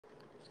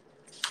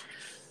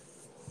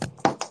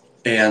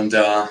And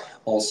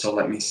also,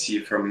 let me see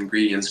from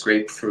ingredients: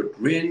 grapefruit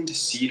rind,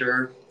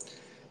 cedar,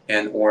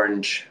 and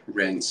orange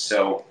rind.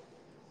 So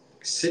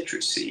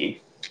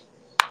citrusy,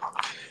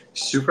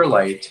 super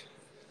light,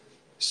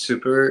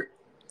 super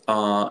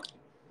uh,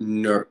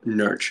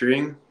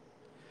 nurturing.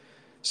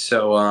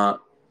 So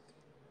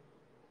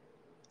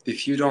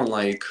if you don't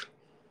like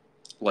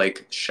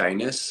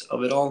shyness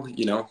of it all,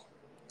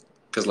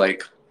 because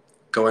like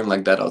going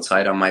like that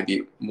outside, I might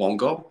be won't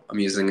go. I'm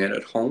using it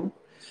at home,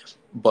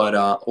 but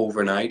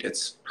overnight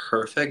it's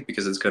perfect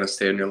because it's gonna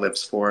stay on your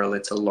lips for a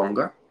little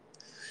longer.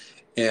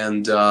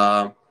 And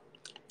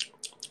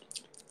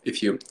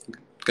if you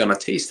gonna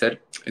taste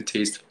it, it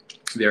tastes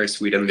very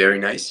sweet and very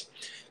nice.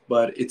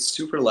 But it's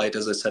super light,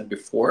 as I said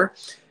before,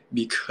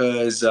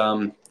 because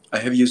I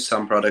have used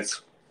some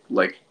products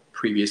like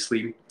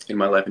previously in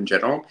my life in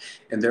general,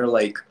 and they're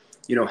like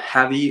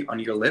heavy on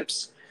your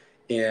lips,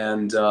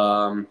 and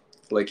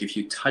like if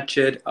you touch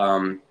it,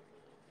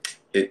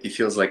 it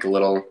feels like a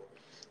little.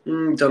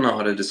 Don't know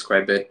how to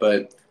describe it,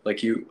 but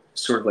like you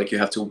sort of like you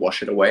have to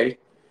wash it away.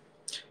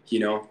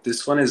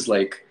 This one is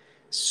like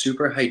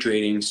super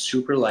hydrating,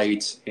 super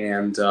light,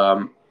 and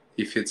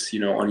if it's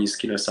on your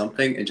skin or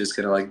something, it's just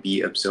gonna like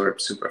be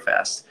absorbed super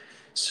fast.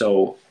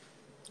 So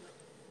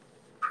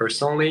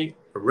personally,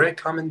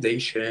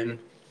 recommendation.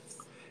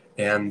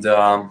 And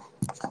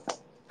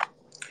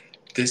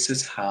this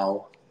is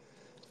how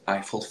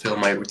I fulfill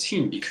my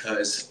routine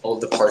because all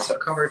the parts are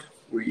covered.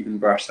 We even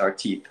brushed our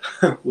teeth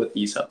with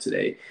Aesop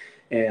today,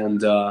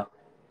 and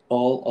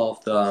all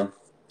of the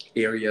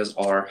areas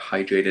are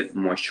hydrated,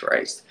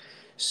 moisturized.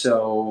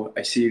 So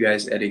I see you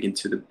guys adding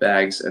into the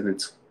bags, and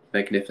it's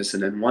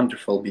magnificent and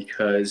wonderful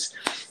because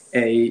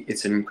A,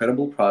 it's an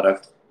incredible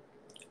product.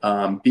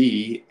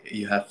 B,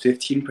 you have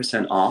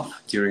 15%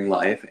 off during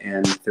live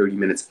and 30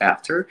 minutes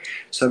after.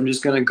 So I'm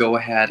just going to go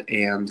ahead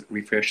and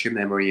refresh your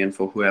memory. And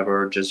for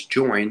whoever just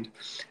joined,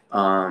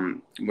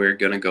 we're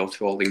going to go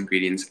through all the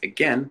ingredients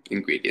again.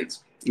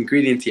 Ingredients,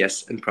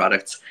 yes, and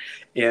products.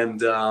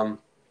 And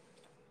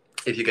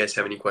if you guys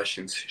have any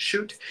questions,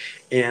 shoot.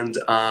 And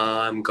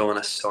I'm going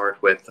to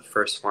start with the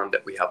first one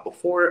that we have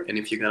before. And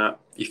if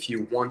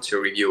you want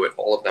to review it,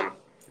 all of them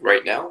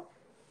right now,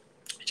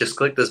 just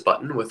click this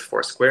button with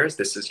 4 squares.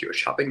 This is your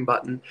shopping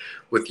button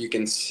where you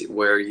can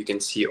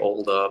see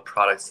all the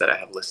products that I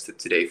have listed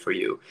today for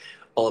you.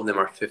 All of them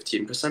are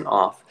 15%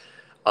 off.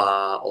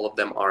 All of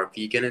them are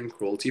vegan and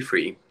cruelty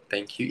free.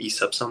 Thank you,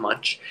 Aesop, so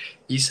much.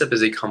 Aesop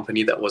is a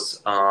company that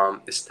was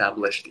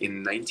established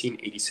in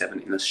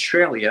 1987 in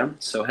Australia,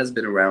 so has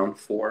been around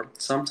for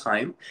some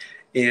time,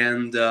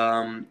 and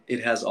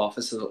it has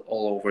offices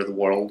all over the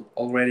world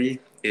already.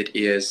 It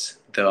is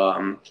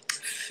the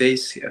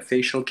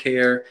facial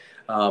care,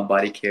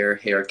 body care,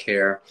 hair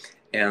care,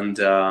 and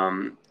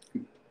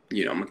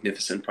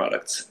magnificent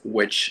products,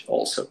 which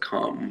also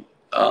come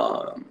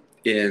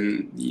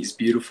in these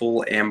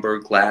beautiful amber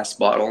glass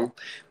bottle,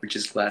 which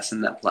is glass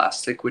and not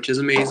plastic, which is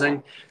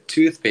amazing.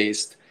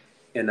 Toothpaste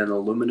in an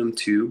aluminum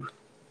tube.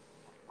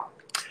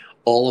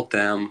 All of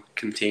them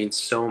contain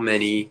so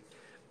many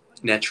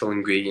natural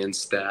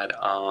ingredients that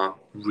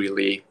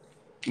really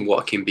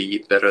what can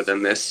be better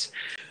than this.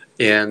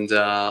 And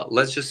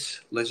let's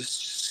just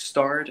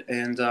start.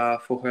 And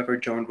for whoever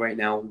joined right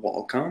now,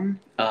 welcome.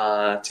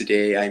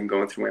 Today I'm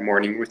going through my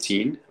morning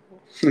routine.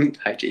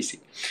 Hi, JC.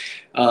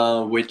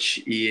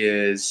 Which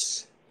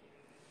is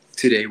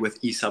today with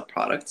Aesop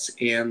products,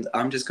 and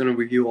I'm just going to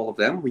review all of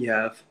them. We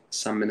have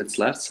some minutes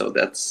left, so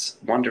that's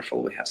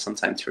wonderful. We have some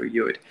time to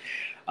review it.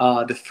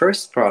 The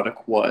first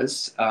product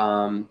was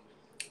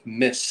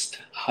Mist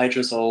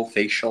Hydrosol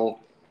Facial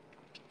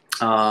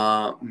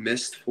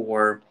Mist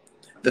for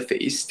the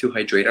face to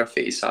hydrate our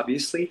face,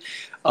 obviously.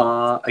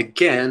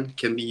 Again,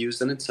 can be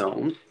used on its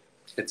own.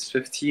 It's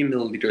 50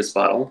 milliliters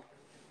bottle.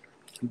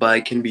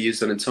 By can be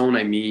used on its own,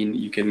 I mean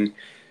you can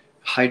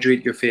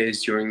hydrate your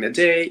face during the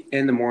day,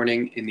 in the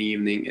morning, in the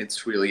evening.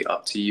 It's really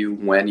up to you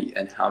when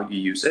and how you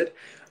use it.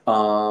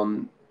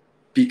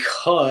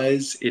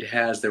 Because it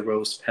has the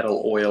rose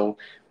petal oil,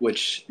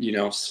 which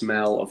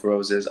smell of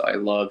roses I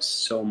love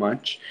so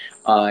much.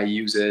 I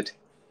use it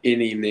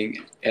in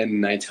evening and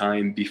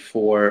nighttime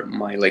before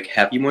my like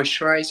heavy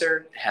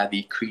moisturizer,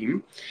 heavy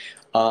cream.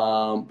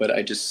 But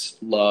I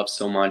just love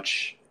so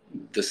much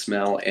the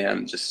smell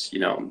and just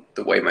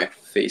the way my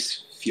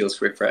face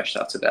feels refreshed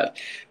after that.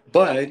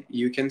 But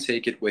you can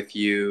take it with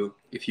you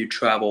if you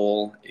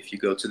travel, if you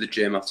go to the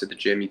gym. After the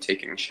gym, you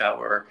take a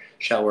shower,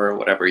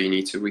 whatever you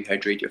need to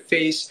rehydrate your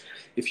face.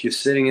 If you're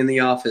sitting in the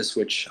office,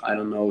 which I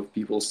don't know if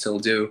people still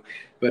do,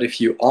 but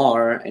if you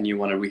are and you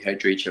want to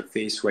rehydrate your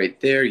face right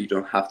there, you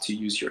don't have to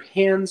use your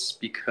hands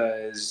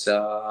because,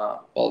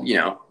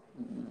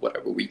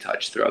 whatever we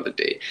touch throughout the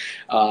day,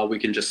 we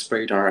can just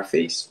spray it on our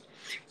face.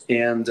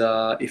 And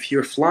if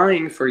you're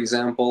flying, for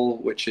example,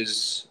 which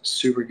is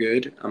super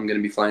good, I'm going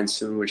to be flying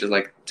soon, which is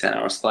like 10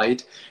 hours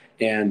flight.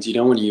 And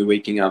when you're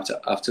waking up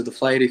after the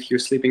flight, if you're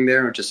sleeping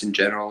there or just in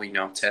general,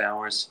 10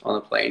 hours on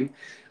a plane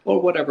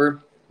or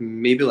whatever,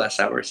 maybe less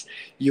hours,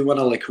 you want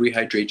to like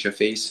rehydrate your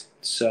face.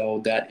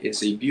 So that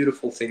is a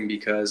beautiful thing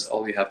because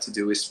all you have to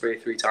do is spray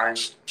 3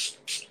 times,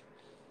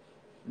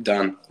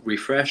 done,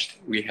 refreshed,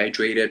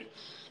 rehydrated,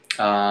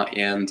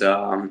 and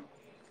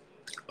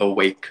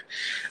awoke.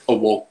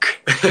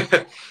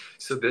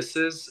 So this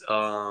is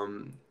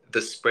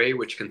the spray,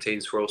 which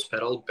contains rose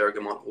petal,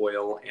 bergamot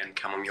oil, and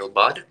chamomile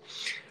bud.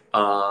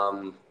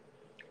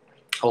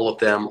 All of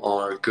them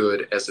are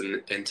good as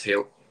an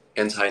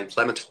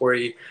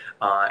anti-inflammatory,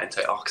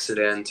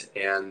 antioxidant,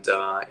 and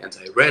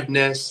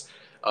anti-redness.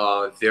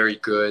 Very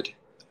good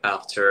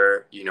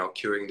after,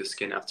 curing the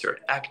skin after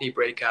acne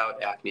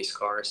breakout, acne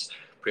scars,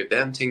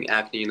 preventing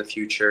acne in the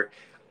future.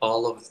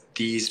 All of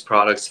these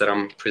products that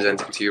I'm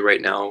presenting to you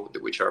right now,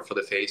 which are for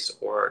the face,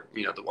 or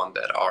the one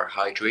that are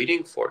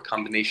hydrating for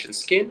combination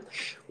skin,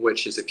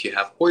 which is if you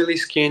have oily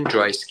skin,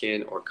 dry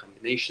skin, or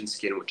combination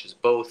skin, which is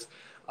both.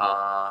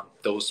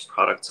 Those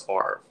products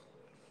are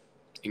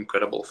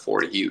incredible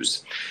for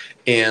use.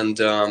 And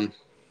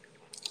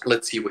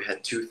let's see, we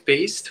had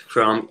toothpaste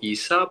from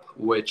Aesop,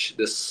 which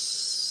the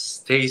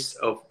taste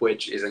of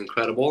which is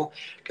incredible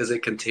because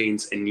it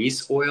contains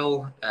anise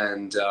oil,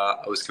 and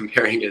I was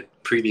comparing it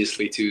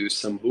previously to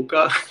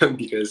sambuca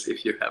because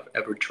if you have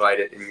ever tried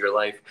it in your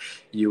life,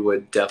 you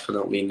would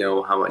definitely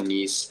know how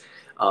anise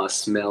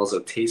smells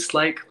or tastes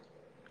like,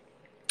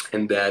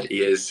 and that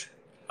is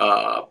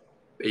a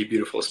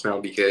beautiful smell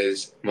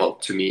because, well,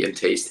 to me and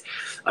taste,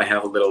 I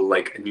have a little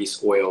like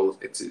anise oil.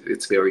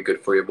 It's very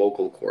good for your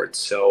vocal cords.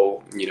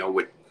 So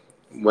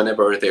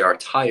whenever they are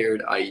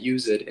tired, I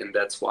use it, and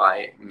that's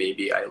why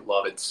maybe I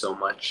love it so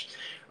much.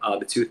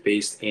 The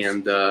toothpaste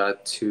and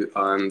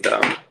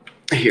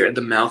here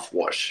the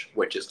mouthwash,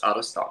 which is out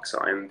of stock, so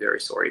I'm very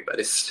sorry, but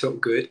it's so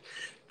good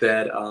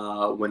that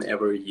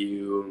whenever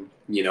you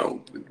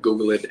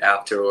Google it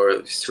after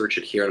or search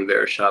it here on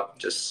Verishop,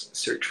 just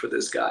search for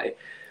this guy.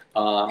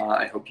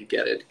 I hope you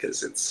get it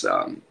because it's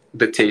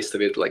the taste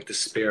of it, like the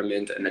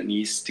spearmint and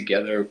anise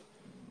together,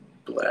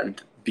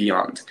 blend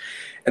beyond.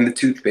 And the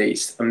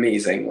toothpaste,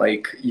 amazing.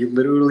 Like you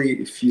literally,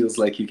 it feels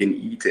like you can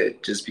eat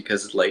it just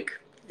because like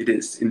it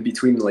is in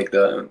between like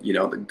the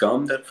the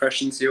gum that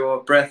freshens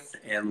your breath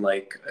and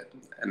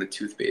the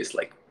toothpaste,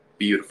 like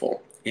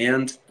beautiful.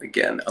 And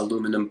again,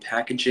 aluminum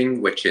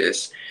packaging, which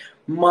is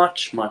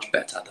much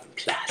better than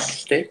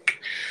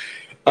plastic.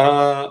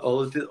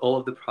 All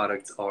of the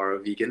products are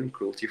vegan and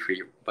cruelty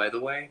free, by the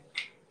way.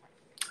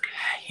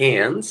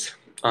 Hands,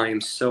 I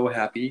am so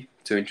happy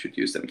to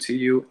introduce them to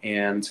you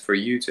and for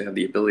you to have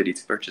the ability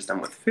to purchase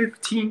them with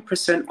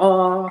 15%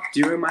 off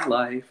during my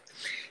life.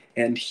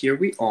 And here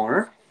we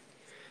are.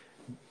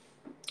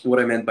 What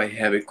I meant by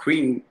heavy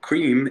cream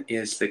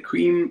is the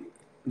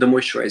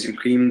moisturizing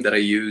cream that I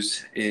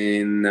use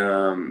in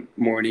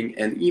morning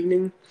and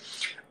evening.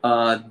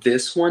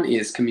 This one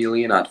is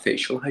Chameleon Nut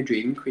Facial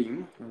Hydrating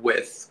Cream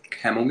with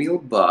chamomile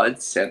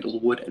bud,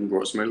 sandalwood, and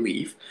rosemary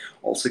leaf.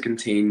 Also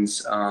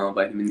contains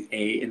vitamin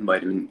A and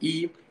vitamin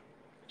E.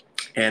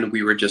 And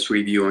we were just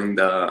reviewing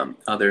the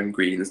other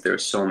ingredients. There are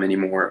so many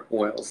more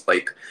oils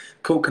like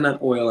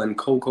coconut oil and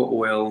cocoa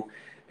oil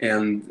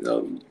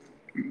and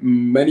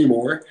many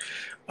more.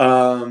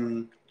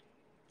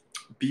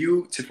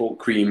 Beautiful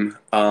cream.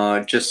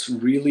 Just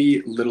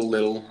really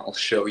little. I'll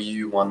show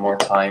you one more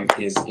time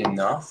is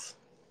enough.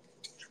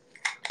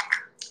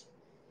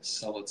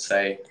 So let's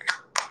say,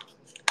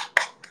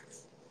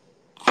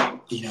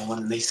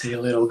 when they say a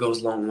little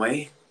goes a long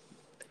way,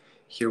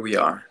 here we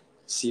are.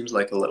 Seems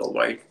like a little,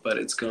 right? But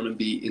it's going to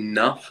be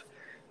enough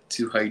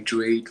to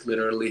hydrate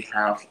literally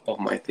half of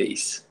my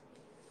face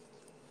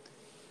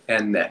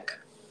and neck.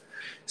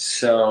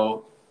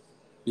 So,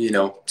 1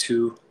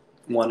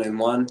 and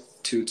 1,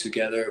 2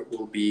 together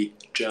will be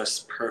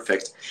just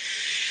perfect.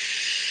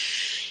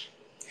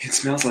 It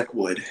smells like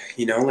wood,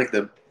 like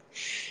the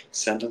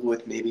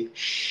sandalwood maybe.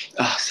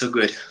 Ah, so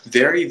good.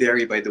 Very,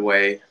 very, by the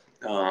way,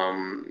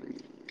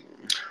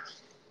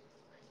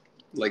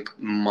 like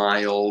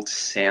mild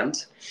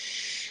scent,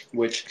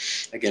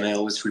 which again I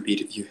always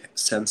repeat, if you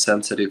scent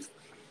sensitive,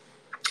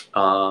 it's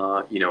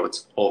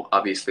all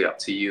obviously up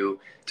to you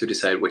to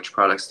decide which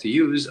products to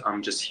use.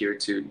 I'm just here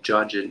to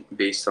judge it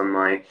based on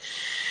my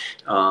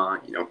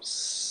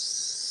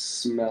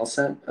smell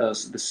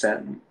the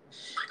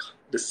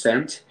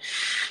scent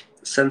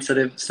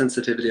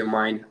sensitivity of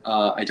mine.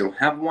 I don't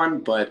have one,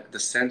 but the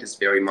scent is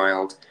very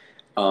mild,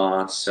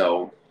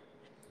 so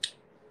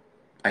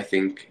I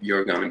think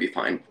you're gonna be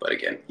fine. But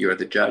again, you're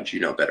the judge, you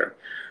know better.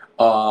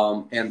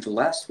 And the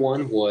last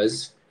one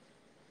was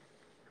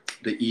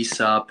the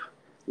Aesop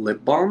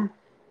lip balm,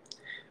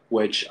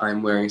 which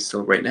I'm wearing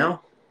still right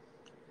now.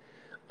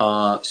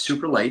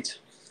 Super light,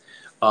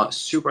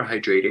 super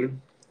hydrating.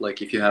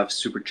 Like if you have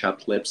super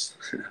chapped lips,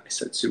 I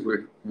said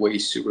super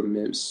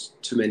mims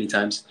too many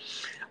times.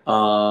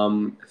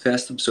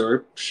 Fast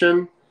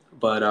absorption,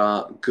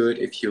 but good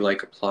if you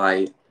like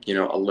apply,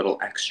 a little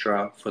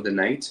extra for the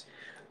night.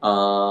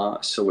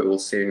 So it will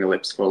stay on your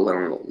lips for a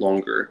little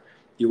longer.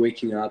 You're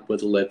waking up with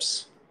the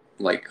lips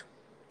like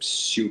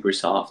super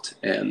soft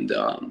and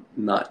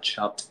not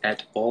chapped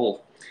at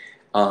all.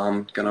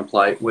 I'm gonna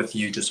apply it with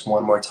you just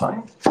one more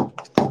time.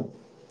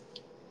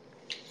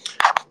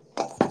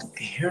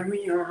 Here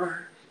we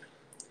are.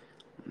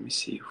 Let me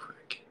see if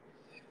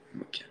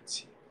we can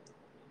see.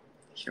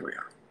 Here we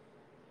are.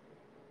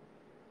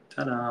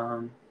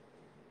 Ta-da!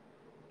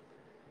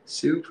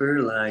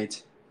 Super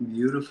light,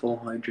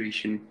 beautiful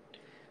hydration,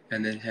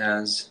 and it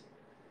has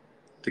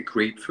the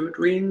grapefruit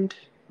rind,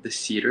 the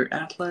cedar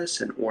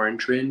atlas, and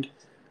orange rind.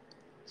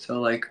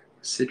 So like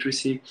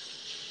citrusy.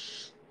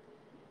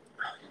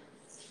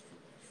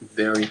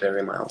 Very,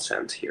 very mild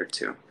scent here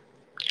too.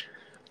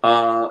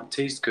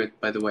 Tastes good,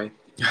 by the way.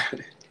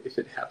 If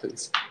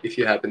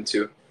you happen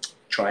to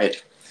try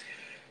it.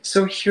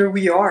 So here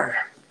we are,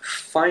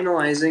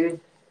 finalizing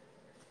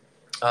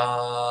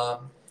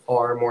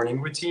our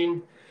morning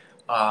routine.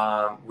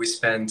 We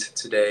spent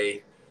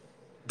today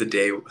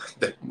the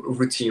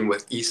routine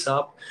with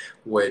Aesop,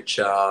 which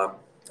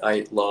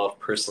I love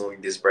personally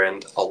this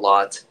brand a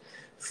lot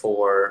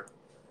for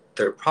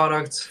their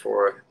products,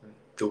 for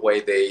the way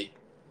they,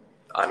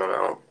 I don't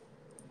know,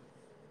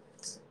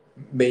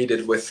 made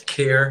it with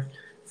care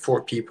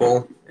for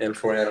people and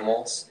for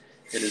animals.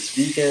 It is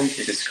vegan,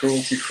 it is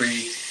cruelty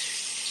free,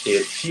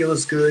 it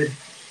feels good,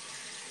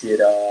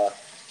 it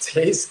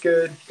tastes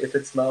good if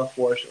it's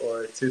mouthwash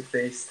or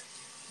toothpaste.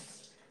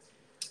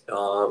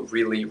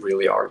 Really,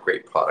 really are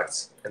great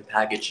products. And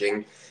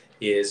packaging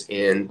is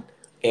in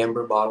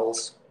amber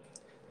bottles,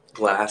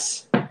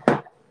 glass,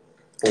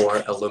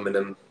 or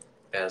aluminum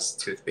as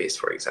toothpaste,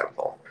 for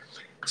example.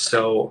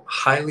 So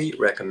highly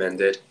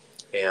recommended.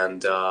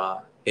 And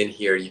in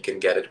here you can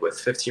get it with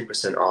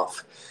 15%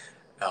 off.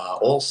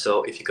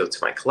 Also, if you go to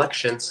my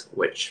collections,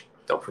 which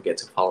don't forget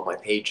to follow my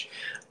page,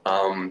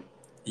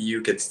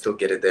 you can still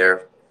get it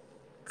there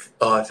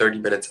 30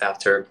 minutes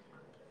after,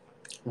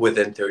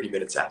 within 30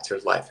 minutes after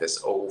life is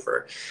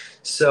over.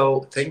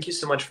 So thank you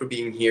so much for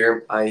being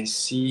here. I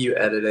see you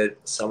edited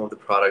some of the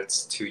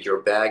products to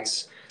your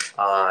bags.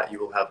 You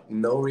will have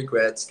no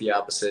regrets. The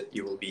opposite,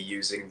 you will be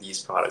using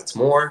these products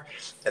more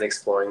and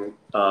exploring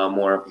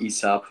more of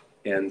Aesop.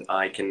 And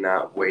I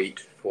cannot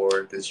wait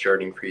for this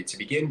journey for you to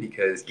begin,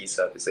 because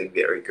Aesop is a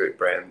very good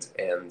brand,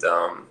 and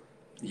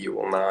you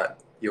will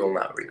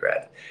not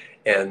regret.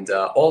 And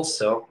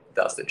also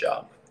does the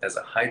job as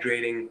a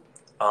hydrating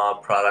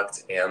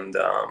product and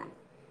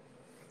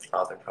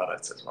other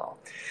products as well.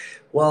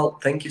 Well,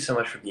 thank you so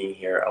much for being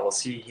here. I will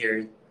see you here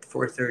at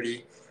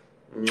 4:30.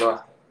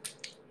 Mwah.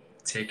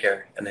 Take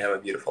care and have a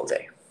beautiful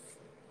day.